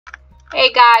Hey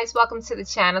guys, welcome to the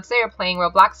channel. Today we're playing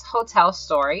Roblox Hotel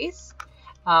Stories.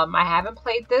 I haven't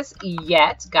played this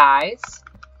yet, guys,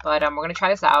 but we're going to try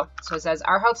this out. So it says,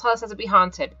 our hotel says to be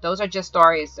haunted. Those are just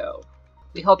stories, though.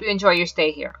 We hope you enjoy your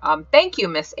stay here. Thank you,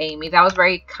 Miss Amy. That was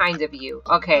very kind of you.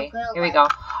 Okay, here we go.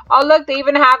 Oh, look, they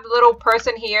even have the little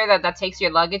person here that takes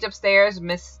your luggage upstairs,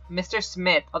 Mr.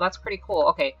 Smith. Oh, that's pretty cool.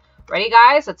 Okay, ready,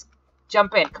 guys? Let's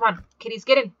jump in. Come on, kitties,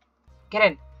 get in. Get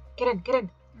in. Get in. Get in.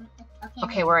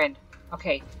 Okay, we're in.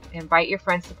 Okay, invite your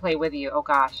friends to play with you. Oh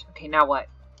gosh. Okay, now what?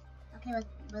 Okay,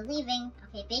 we're leaving.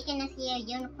 Okay, Bacon is here.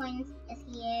 Unicorn is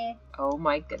here. Oh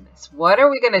my goodness. What are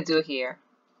we gonna do here?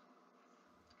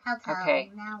 Hotel. Okay,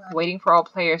 Now waiting for all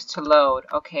players to load.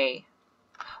 Okay.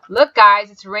 Look, guys,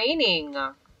 it's raining.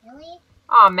 Really?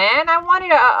 Oh man, I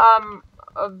wanted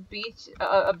a beach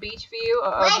view,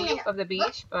 of the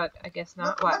beach, but I guess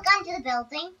not. What? Look under the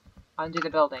building. Under the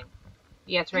building.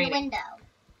 Yeah, it's raining. In the window.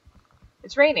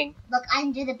 It's raining. Look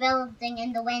under the building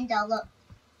in the window. Look.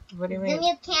 What do you mean? Zoom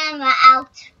your camera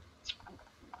out.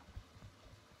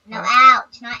 No,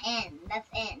 out, not in. That's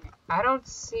in. I don't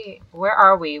see. Where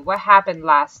are we? What happened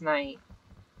last night?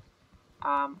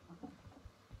 I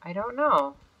don't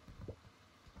know.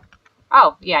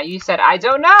 Oh, yeah, you said I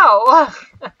don't know.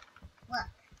 Look,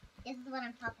 this is what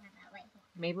I'm talking about right here.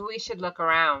 Maybe we should look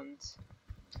around.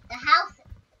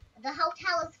 The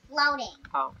hotel is floating.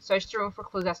 Oh, search the room for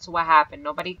clues as to what happened.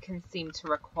 Nobody can seem to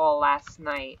recall last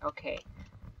night. Okay.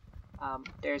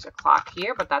 There's a clock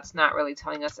here, but that's not really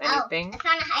telling us anything. Oh, I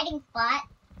found a hiding spot.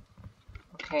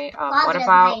 Okay, what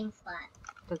about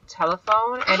the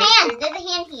telephone? Anything? There's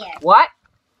a hand here. What?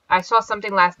 I saw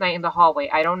something last night in the hallway.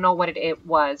 I don't know what it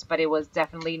was, but it was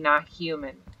definitely not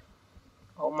human.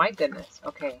 Oh my goodness.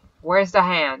 Okay, where's the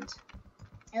hand?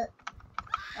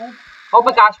 Oh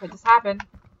my gosh, what just happened?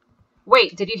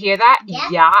 Wait, did you hear that? Yeah,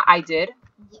 yeah I did.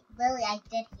 Lily, I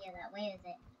did hear that. Where is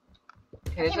it?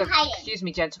 Okay, excuse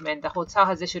me, gentlemen. The hotel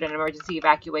has issued an emergency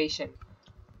evacuation.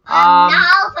 Not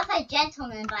all of us are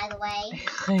gentlemen, by the way.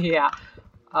 Yeah.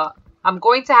 I'm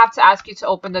going to have to ask you to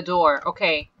open the door.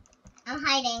 Okay. I'm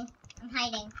hiding.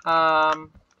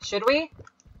 Should we?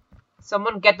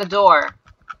 Someone get the door.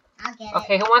 I'll get it.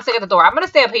 Okay, who wants to get the door? I'm gonna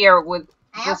stay up here with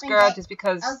this girl just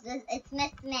because. Oh, it's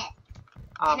Miss Smith.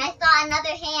 And I saw another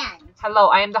hand. Hello,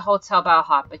 I am the hotel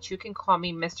bellhop, but you can call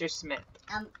me Mr. Smith.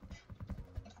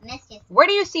 It's Mr. Smith. Where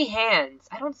do you see hands?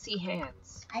 I don't see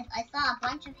hands. I saw a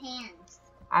bunch of hands.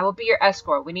 I will be your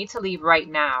escort. We need to leave right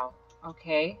now.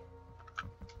 Okay.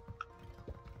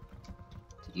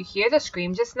 Did you hear the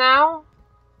scream just now?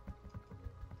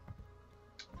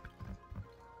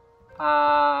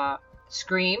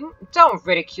 Scream? Don't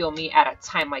ridicule me at a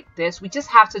time like this. We just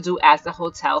have to do as the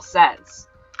hotel says.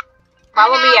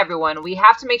 Follow me, everyone. We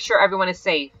have to make sure everyone is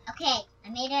safe. Okay, I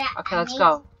made it. Okay, let's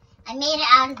go. I made it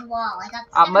out of the wall. I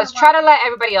got the let's try to let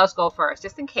everybody else go first,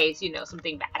 just in case,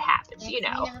 something bad happens, You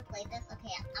never played this?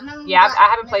 Okay, Yeah, I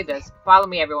haven't played this. Follow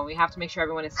me, everyone. We have to make sure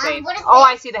everyone is safe. What is Oh, this?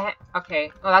 I see the hand. Okay.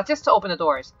 Well, that's just to open the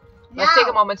doors. No. Let's take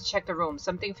a moment to check the room.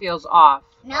 Something feels off.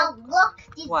 No, look.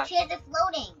 These What? chairs are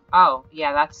floating. Oh,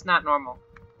 yeah, that's not normal.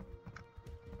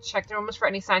 Check the rooms for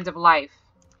any signs of life.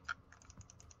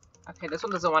 Okay, this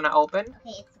one doesn't want to open.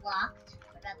 Okay, it's locked.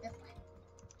 What about this one?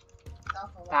 It's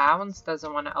also locked. That one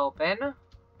doesn't want to open. What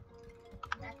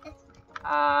about this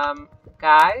one?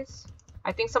 Guys,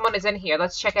 I think someone is in here.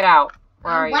 Let's check it out.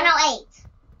 Where are you? 108.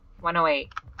 108.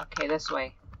 Okay, this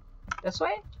way. This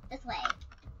way? This way.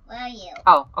 Where are you?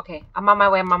 Oh, okay. I'm on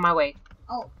my way.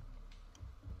 Oh.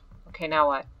 Okay, now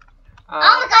what? Oh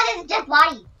my god, there's a dead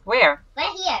body. Where?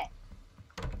 Right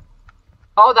here.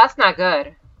 Oh, that's not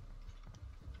good.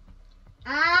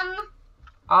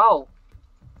 Oh.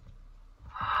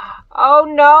 Oh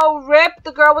no, Rip,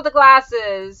 the girl with the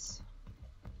glasses.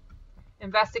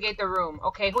 Investigate the room.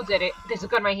 Okay, who did it? There's a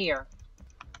gun right here.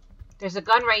 There's a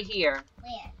gun right here.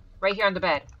 Where? Right here on the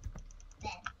bed.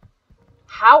 Bed.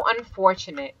 How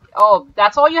unfortunate. Oh,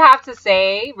 that's all you have to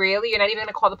say? Really? You're not even going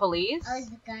to call the police? Oh, there's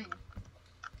a gun.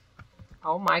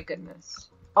 Oh my goodness.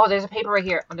 Oh, there's a paper right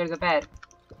here under the bed.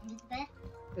 Under the bed?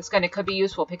 This gun, it could be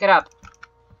useful. Pick it up.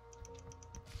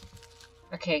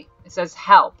 Okay, it says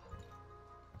help.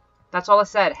 That's all it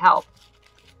said, help.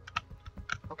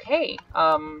 Okay, Pick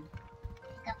up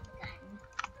the gun.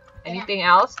 anything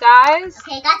else, guys?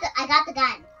 Okay, I got the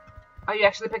gun. Oh, you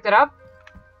actually picked it up?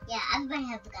 Yeah, everybody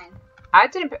has the gun. I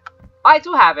didn't oh, I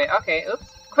do have it. Okay, oops.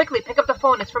 Quickly, pick up the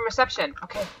phone. It's from reception.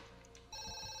 Okay.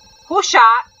 Who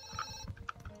shot?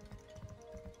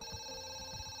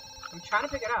 I'm trying to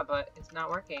pick it up, but it's not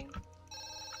working.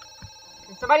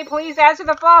 Can somebody please answer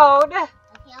the phone?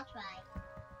 Okay, I'll try.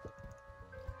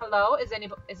 Hello? Is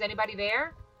anybody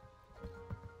there?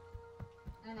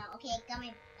 no. Okay, I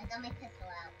got my pistol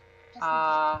out.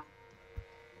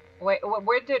 Just wait,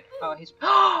 where did... Oh, he's...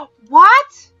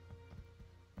 What?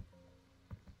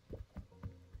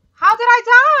 How did I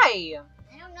die?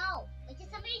 I don't know. Wait, did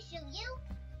somebody shoot you?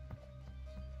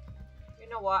 You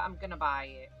know what? I'm gonna buy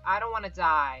it. I don't want to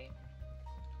die.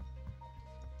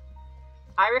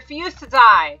 I refuse to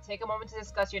die. Take a moment to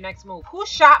discuss your next move. Who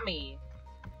shot me?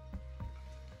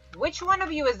 Which one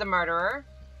of you is the murderer?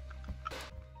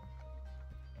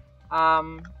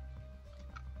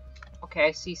 Okay,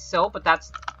 I see soap, but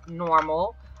that's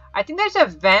normal. I think there's a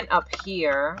vent up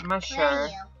here. I'm not Where sure. are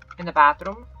you? In the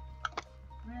bathroom.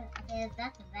 Okay,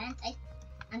 that's a vent.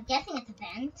 I'm guessing it's a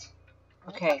vent.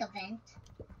 Okay. Looks like a vent.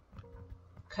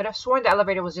 Could have sworn the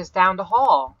elevator was just down the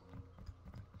hall.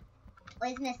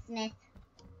 Where's Miss Smith?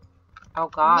 Oh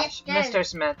gosh, Mr. Mr.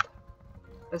 Smith.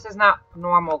 This is not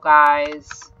normal,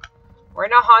 guys. We're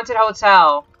in a haunted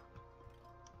hotel.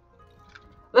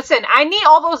 Listen, I need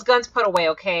all those guns put away,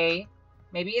 okay?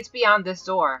 Maybe it's beyond this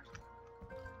door.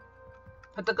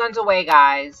 Put the guns away,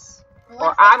 guys.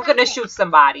 Or I'm gonna shoot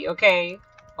somebody, okay?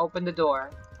 Open the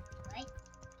door.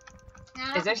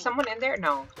 Right. Is there someone in there?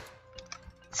 No.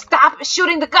 Stop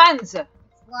shooting the guns! It's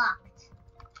locked.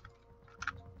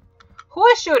 Who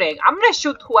is shooting? I'm gonna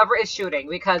shoot whoever is shooting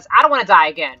because I don't want to die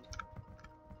again.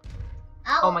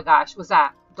 Oh my gosh, what's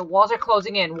that? The walls are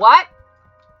closing in. What?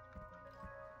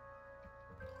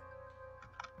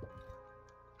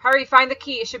 Hurry, find the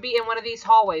key. It should be in one of these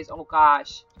hallways. Oh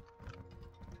gosh.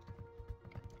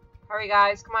 Hurry,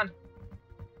 guys. Come on.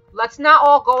 Let's not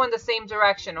all go in the same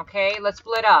direction, okay? Let's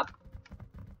split up.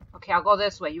 Okay, I'll go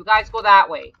this way. You guys go that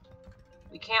way.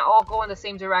 We can't all go in the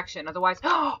same direction. Otherwise...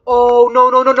 Oh, no,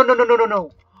 no, no, no, no, no, no, no,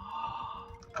 no.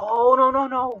 Oh, no, no,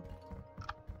 no.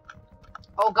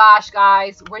 Oh gosh,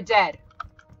 guys. We're dead.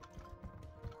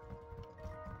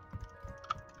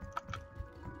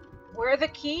 Where are the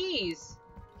keys?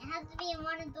 It has to be in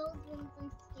one of those rooms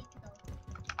and stick those.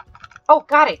 Oh,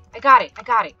 got it. I got it. I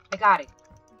got it. I got it.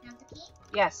 You found the key?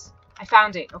 Yes. I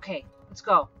found it. Okay. Let's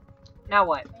go. Now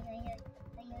what?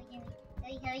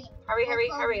 Hurry, hurry,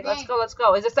 hurry. Let's go. Let's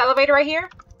go. Is this the elevator right here?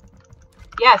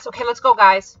 Yes. Okay, let's go,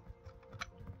 guys.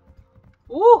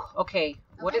 Ooh. Okay.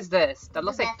 What is this? That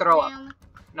looks like throw up.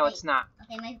 No, it's not.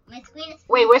 Okay, my screen is...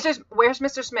 Wait, where's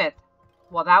Mr. Smith?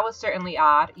 Well, that was certainly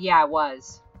odd. Yeah, it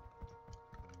was.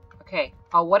 Okay.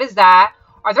 Oh, what is that?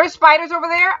 Are there spiders over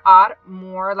there? Odd.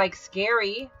 More like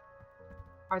scary.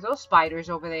 Are those spiders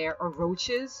over there? Or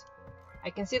roaches?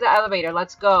 I can see the elevator.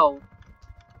 Let's go.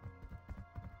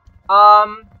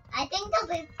 I think those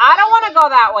are... I don't want to go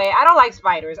that way. I don't like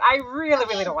spiders. I really,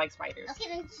 really don't like spiders. Okay,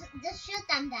 then just shoot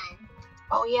them then.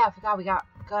 Oh, yeah. I forgot we got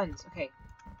guns. Okay.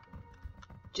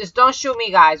 Just don't shoot me,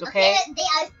 guys, okay? They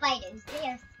are spiders. They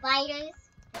are spiders.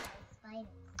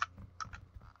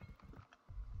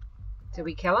 Did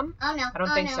we kill him? Oh, no. I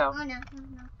don't think so. Oh, no.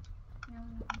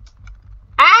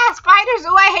 Ah, spiders!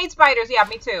 Ooh, I hate spiders. Yeah,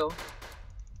 me too.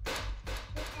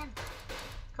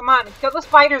 Come on, kill the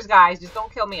spiders, guys. Just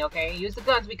don't kill me, okay? Use the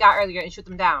guns we got earlier and shoot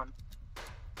them down.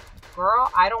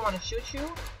 Girl, I don't want to shoot you.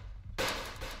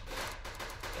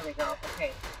 There we go.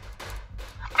 Okay.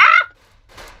 Ah!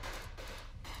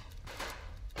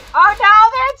 Oh no,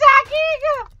 they're attacking!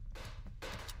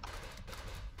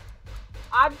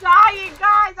 I'm dying,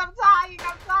 guys! I'm dying!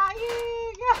 I'm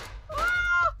dying!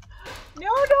 Ah! No,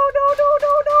 no, no, no,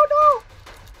 no, no, no!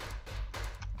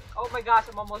 Oh my gosh,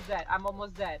 I'm almost dead. I'm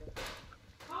almost dead.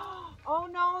 Oh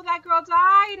no, that girl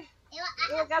died! Ew,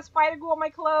 I got spider glue on my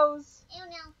clothes. Ew,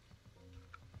 no.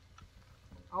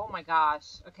 Oh my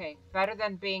gosh. Okay, better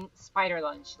than being spider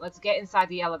lunch. Let's get inside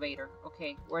the elevator.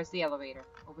 Okay, where's the elevator?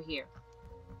 Over here.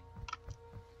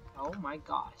 Oh my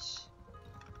gosh.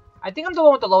 I think I'm the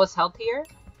one with the lowest health here.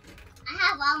 I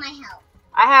have all my health.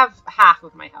 I have half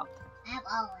of my health. I have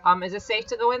all of it. Is it safe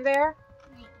to go in there?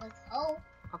 Let's go.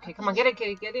 Okay, come on, get in, get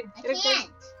in, get in. I Get in,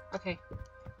 can't. Okay,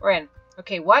 we're in.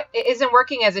 Okay, what? It isn't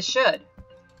working as it should.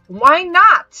 Why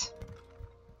not?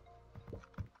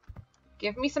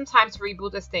 Give me some time to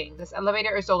reboot this thing. This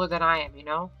elevator is older than I am, you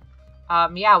know?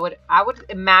 Yeah, I would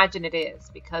imagine it is,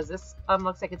 because this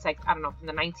looks like it's like, I don't know, from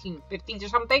the 1950s or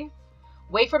something.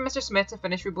 Wait for Mr. Smith to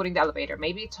finish rebooting the elevator.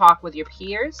 Maybe talk with your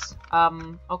peers.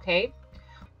 Okay.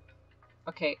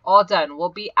 Okay, all done. We'll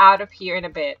be out of here in a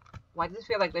bit. Why does it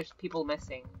feel like there's people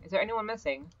missing? Is there anyone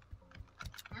missing?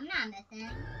 I'm not missing.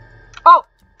 Oh!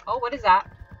 Oh, what is that?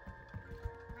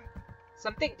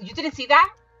 Something... You didn't see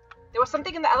that? There was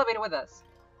something in the elevator with us.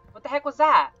 What the heck was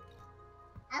that?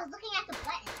 I was looking at the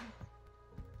buttons.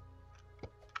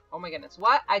 Oh my goodness.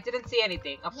 What? I didn't see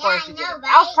anything. Of Yeah, course I you know, didn't. right?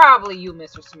 That was probably you,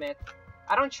 Mr. Smith.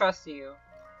 I don't trust you.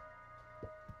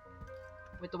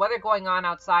 With the weather going on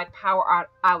outside, power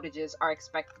outages are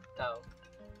expected, though.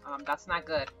 That's not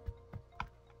good.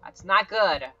 That's not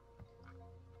good.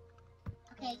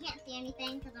 Okay, I can't see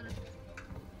anything because I'm a...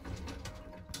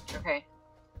 Okay.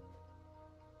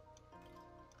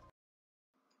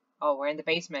 Oh, we're in the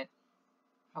basement.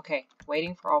 Okay,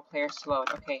 waiting for all players to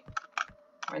load. Okay,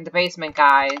 we're in the basement,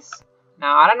 guys.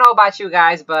 Now, I don't know about you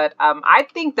guys, but I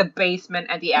think the basement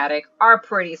and the attic are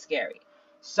pretty scary.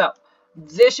 So,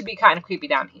 this should be kind of creepy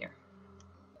down here.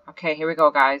 Okay, here we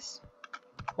go, guys.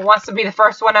 Who wants to be the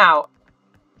first one out?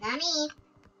 Not me.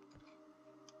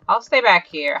 I'll stay back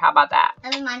here. How about that? I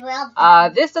mean, mind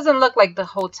well. This doesn't look like the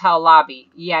hotel lobby.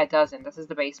 Yeah, it doesn't. This is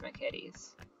the basement,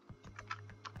 kitties.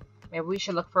 Maybe we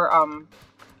should look for,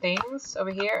 things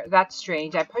over here. That's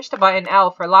strange. I pushed the button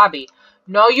L for lobby.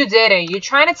 No, you didn't. You're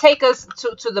trying to take us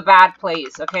to the bad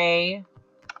place, okay?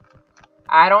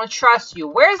 I don't trust you.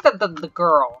 Where's the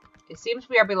girl? It seems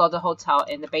we are below the hotel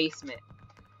in the basement.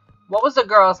 What was the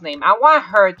girl's name? I want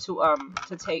her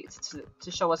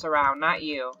to show us around, not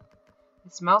you.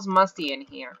 It smells musty in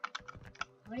here.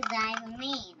 What does that even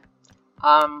mean?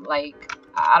 Like,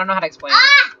 I don't know how to explain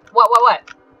it.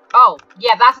 What? Oh,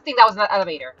 yeah, that's the thing that was in the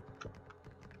elevator.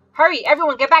 Hurry,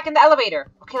 everyone, get back in the elevator.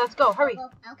 Okay, let's go, hurry.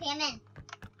 Okay, I'm in.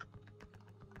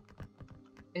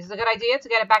 Is this a good idea to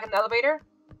get it back in the elevator?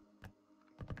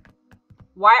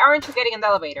 Why aren't you getting in the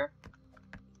elevator?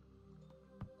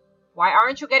 Why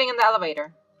aren't you getting in the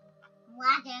elevator?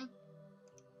 Watching.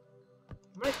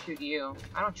 I'm gonna shoot you.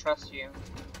 I don't trust you.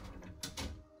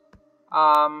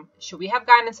 Should we have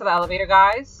gotten into the elevator,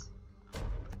 guys?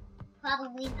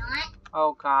 Probably not.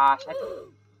 Oh gosh,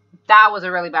 that was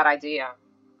a really bad idea.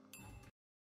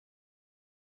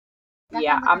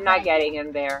 Yeah, I'm not getting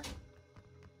in there.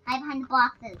 Hide behind the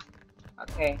boxes.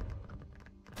 Okay.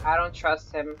 I don't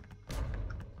trust him.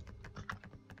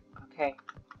 Okay.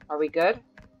 Are we good?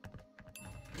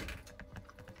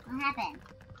 What happened?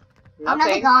 Nothing. Oh, no,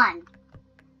 they're gone.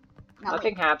 No,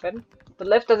 Nothing happened. The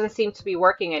lift doesn't seem to be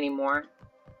working anymore.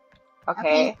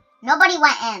 Okay. Nobody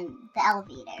went in the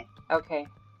elevator. Okay.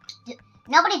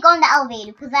 Nobody go in the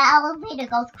elevator because the elevator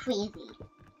goes crazy.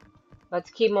 Let's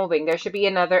keep moving. There should be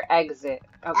another exit.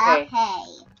 Okay. Okay.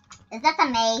 Is that the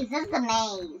maze? This is the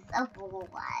maze. Oh,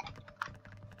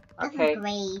 God. This is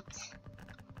great.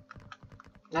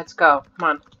 Let's go. Come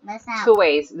on. Let's out. 2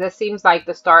 ways. This seems like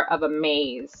the start of a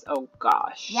maze. Oh,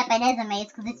 gosh. Yep, it is a maze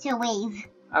because it's 2 ways.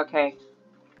 Okay.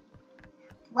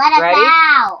 Let us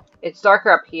out. It's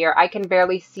darker up here. I can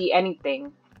barely see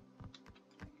anything.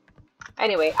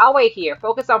 Anyway, I'll wait here.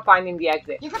 Focus on finding the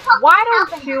exit. Why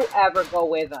don't you ever go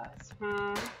with us?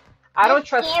 I don't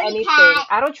trust anything.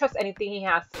 I don't trust anything he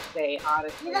has to say,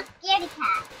 honestly. He's a scaredy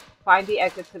cat. Find the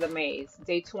exit to the maze.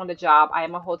 Day 2 on the job. I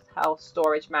am a hotel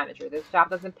storage manager. This job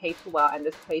doesn't pay too well, and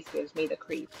this place gives me the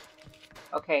creeps.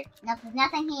 Okay. No, there's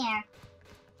nothing here.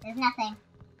 There's nothing.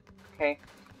 Okay.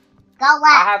 Go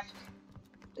left.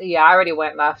 Yeah, I already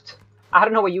went left. I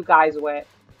don't know where you guys went.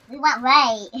 We went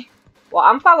right. Well,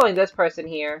 I'm following this person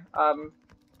here.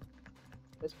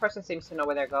 This person seems to know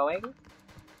where they're going.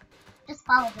 Just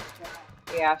follow this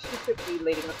girl. Yeah, she should be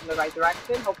leading us in the right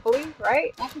direction, hopefully,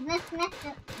 right? Yeah, because Mr.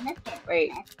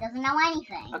 Wait. Smith doesn't know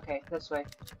anything. Okay, this way.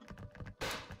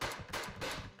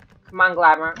 Come on,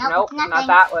 Glamour. Nope, not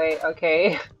that way.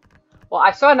 Okay. Well,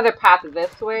 I saw another path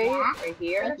this way, right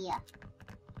here. Right here.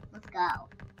 Let's go.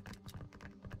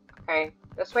 Okay,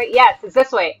 this way? Yes, it's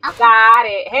this way. Okay. Got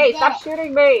it. Hey, stop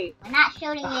shooting me. We're not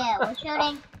shooting you. We're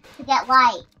shooting to get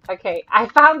light. Okay, I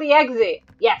found the exit.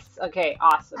 Yes, okay,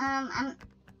 awesome.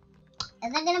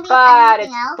 Is there gonna be but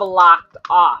anything else? It's blocked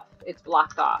off. It's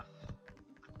blocked off.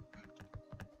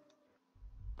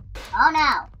 Oh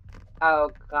no.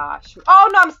 Oh gosh. Oh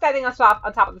no, I'm standing on top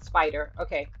of the spider.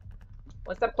 Okay.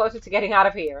 One step closer to getting out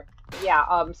of here.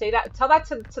 Yeah, say that, tell that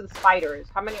to the spiders.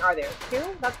 How many are there?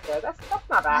 2? That's good. That's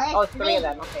not bad. Oh, it's 3 of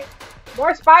them. Okay.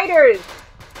 More spiders!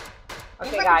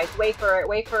 Okay, guys, wait for it.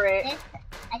 Wait for it.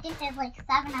 I think there's like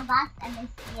 7 of us and there's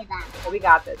 3 of them. Oh, we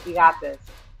got this. We got this.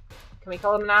 Can we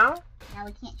kill them now? No,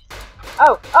 we can't.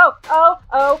 Oh. No.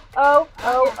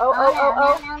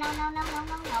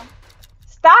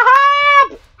 Stop!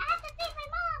 I have to save my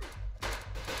mom.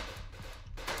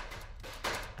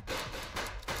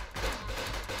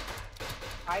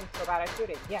 I'm so bad at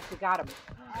shooting. Yes, we got him.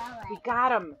 Right. We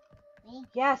got him. Me?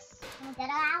 Yes. Can we get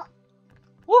out?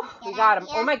 Woo, we got him.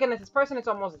 Here. Oh my goodness, this person is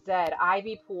almost dead.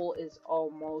 Ivy Pool is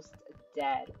almost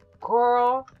dead.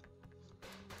 Girl.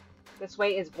 This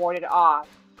way is boarded off.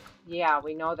 Yeah,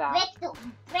 we know that.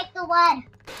 Break the wood.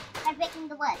 Try breaking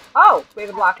the wood. Oh, break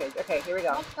the blockage. Okay, here we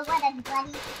go. Break the wood, everybody.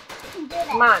 You can do this.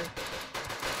 Come on.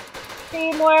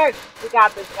 teamwork. We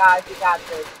got this, guys. We got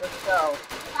this. Let's go.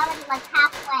 It's already like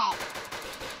halfway.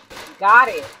 We got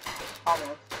it.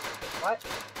 Almost. What?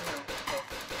 No. Okay.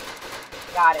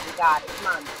 We got it. We got it.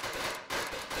 Come on.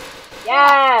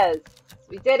 Yes.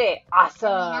 We did it.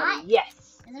 Awesome.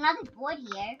 Yes. There's another board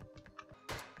here.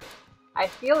 I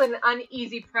feel an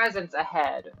uneasy presence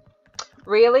ahead.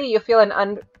 Really? You feel an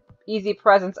uneasy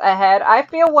presence ahead? I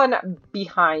feel one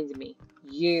behind me.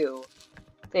 You.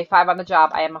 Day 5 on the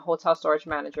job. I am a hotel storage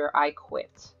manager. I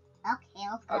quit. Okay,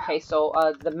 let's go. Okay, so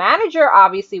the manager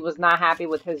obviously was not happy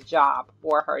with his job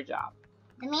or her job.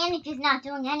 The manager's not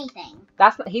doing anything.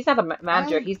 He's not the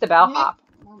manager. He's the bellhop.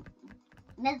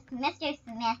 Mr. Smith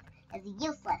is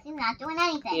useless. He's not doing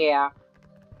anything. Yeah.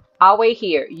 I'll wait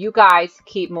here. You guys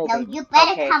keep moving. No, you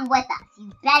better come with us.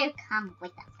 You better come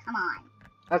with us. Come on.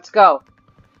 Let's go.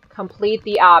 Complete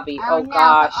the obby. Oh no,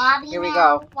 gosh. Obby Here we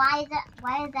now? go. Why does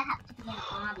it have to be an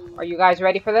obby? Are you guys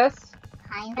ready for this?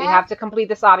 Kinda. We have to complete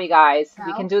this obby, guys. Go.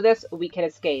 We can do this. We can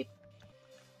escape.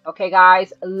 Okay,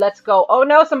 guys. Let's go. Oh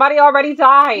no, somebody already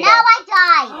died. No,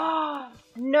 I died.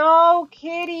 No,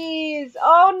 kitties.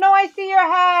 Oh no, I see your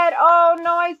head. Oh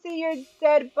no, I see your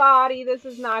dead body. This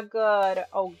is not good.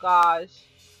 Oh gosh.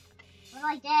 What do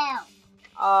I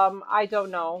do? I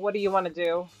don't know. What do you want to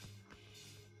do?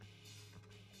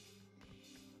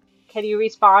 Can you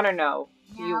respawn or no?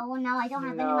 No, I don't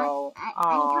have any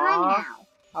Aw. time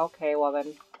now. Okay, well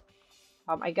then.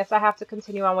 I guess I have to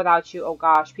continue on without you. Oh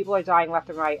gosh, people are dying left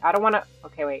and right. I don't want to.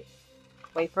 Okay, wait.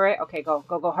 Wait for it. Okay, go,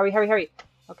 go, go. Hurry, hurry, hurry.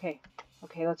 Okay.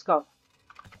 Okay, let's go.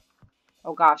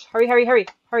 Oh gosh. Hurry, hurry, hurry.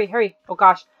 Hurry, hurry. Oh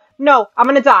gosh. No, I'm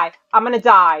gonna die. I'm gonna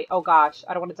die. Oh gosh.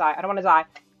 I don't want to die. I don't want to die.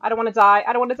 I don't want to die.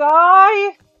 I don't want to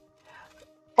die.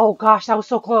 Oh gosh, that was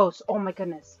so close. Oh my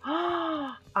goodness.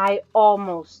 I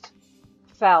almost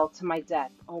fell to my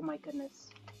death. Oh my goodness.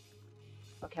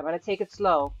 Okay, I'm gonna take it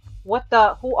slow. What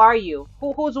the? Who are you?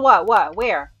 Who's what? What?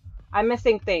 Where? I'm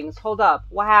missing things. Hold up.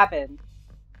 What happened?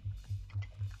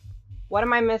 What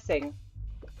am I missing?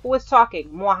 Who is talking?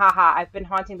 Mwahaha. I've been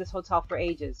haunting this hotel for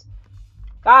ages.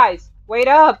 Guys, wait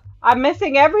up. I'm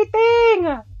missing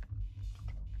everything.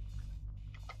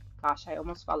 Gosh, I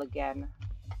almost fell again.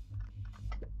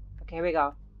 Okay, here we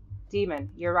go. Demon,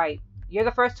 you're right. You're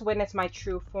the first to witness my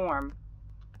true form.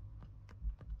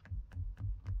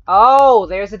 Oh,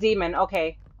 there's a demon.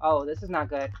 Okay. Oh, this is not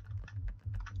good.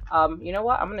 You know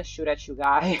what? I'm gonna shoot at you,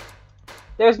 guy.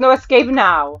 There's no escape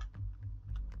now.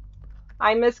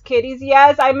 I miss kitties.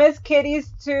 Yes, I miss kitties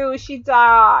too. She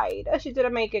died. She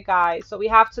didn't make it, guys. So we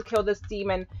have to kill this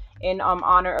demon in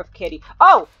honor of Kitty.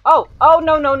 Oh, no,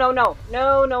 no, no, no.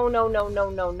 No, no, no, no, no,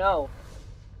 no, no.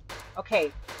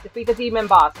 Okay, defeat the demon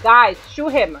boss. Guys, shoot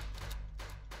him.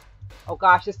 Oh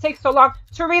gosh, this takes so long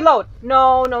to reload.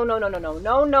 No, no, no, no, no, no,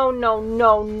 no, no, no,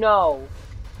 no, no.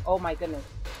 Oh my goodness.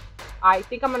 I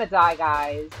think I'm gonna die,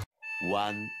 guys.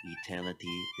 One eternity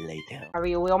later.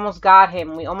 Hurry, we almost got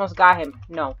him. We almost got him.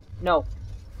 No, no.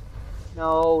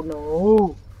 No,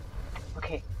 no.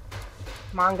 Okay.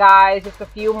 Come on, guys. Just a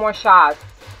few more shots.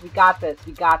 We got this.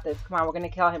 We got this. Come on, we're gonna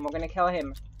kill him. We're gonna kill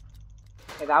him.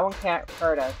 Okay, that one can't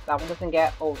hurt us. That one doesn't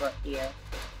get over here.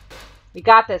 We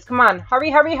got this. Come on.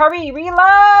 Hurry, hurry, hurry.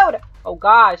 Reload! Oh,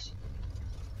 gosh.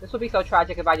 This would be so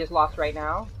tragic if I just lost right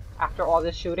now. After all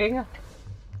this shooting.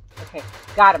 Okay.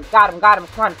 Got him. Got him. Got him.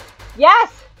 Come on.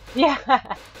 Yes!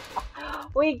 Yeah!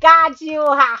 We got you!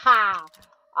 Haha!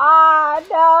 Ah,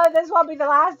 no, this won't be the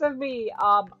last of me.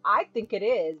 I think it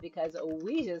is because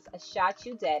we just shot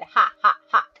you dead. Ha, ha,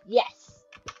 ha. Yes!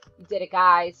 You did it,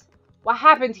 guys. What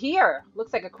happened here?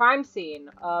 Looks like a crime scene.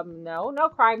 No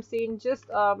crime scene. Just,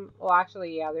 well,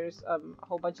 actually, yeah, there's a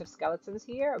whole bunch of skeletons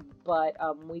here, but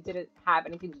we didn't have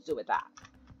anything to do with that.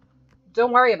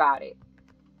 Don't worry about it.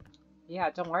 Yeah,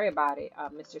 don't worry about it,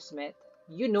 Mr. Smith.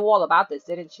 You knew all about this,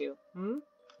 didn't you? I'm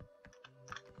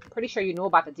pretty sure you knew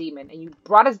about the demon, and you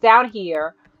brought us down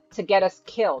here to get us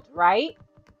killed, right?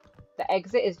 The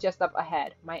exit is just up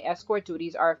ahead. My escort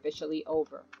duties are officially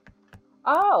over.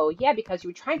 Oh, yeah, because you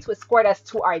were trying to escort us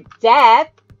to our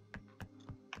death.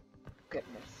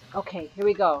 Goodness. Okay, here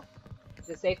we go. Is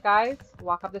it safe, guys?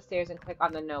 Walk up the stairs and click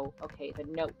on the note. Okay, the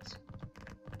note.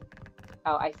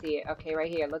 Oh, I see it. Okay,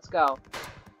 right here. Let's go.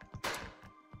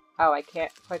 Oh, I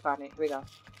can't click on it. Here we go.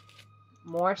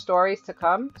 More stories to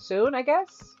come soon, I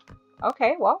guess?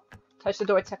 Okay, well, touch the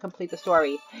door to complete the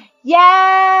story.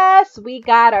 Yes! We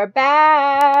got our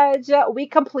badge! We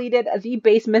completed the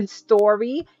basement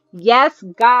story. Yes,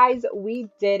 guys, we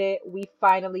did it. We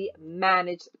finally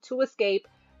managed to escape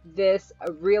this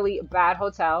really bad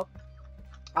hotel.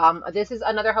 This is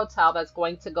another hotel that's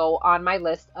going to go on my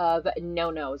list of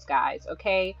no-nos, guys,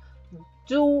 okay?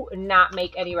 do not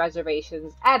make any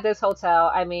reservations at this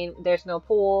hotel. I mean, there's no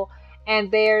pool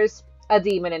and there's a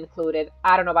demon included.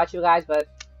 I don't know about you guys, but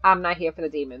I'm not here for the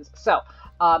demons. So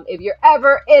if you're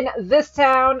ever in this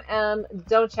town,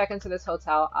 don't check into this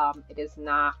hotel. It is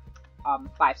not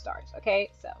 5 stars. Okay,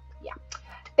 so yeah.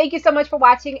 Thank you so much for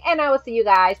watching, and I will see you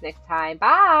guys next time.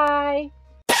 Bye.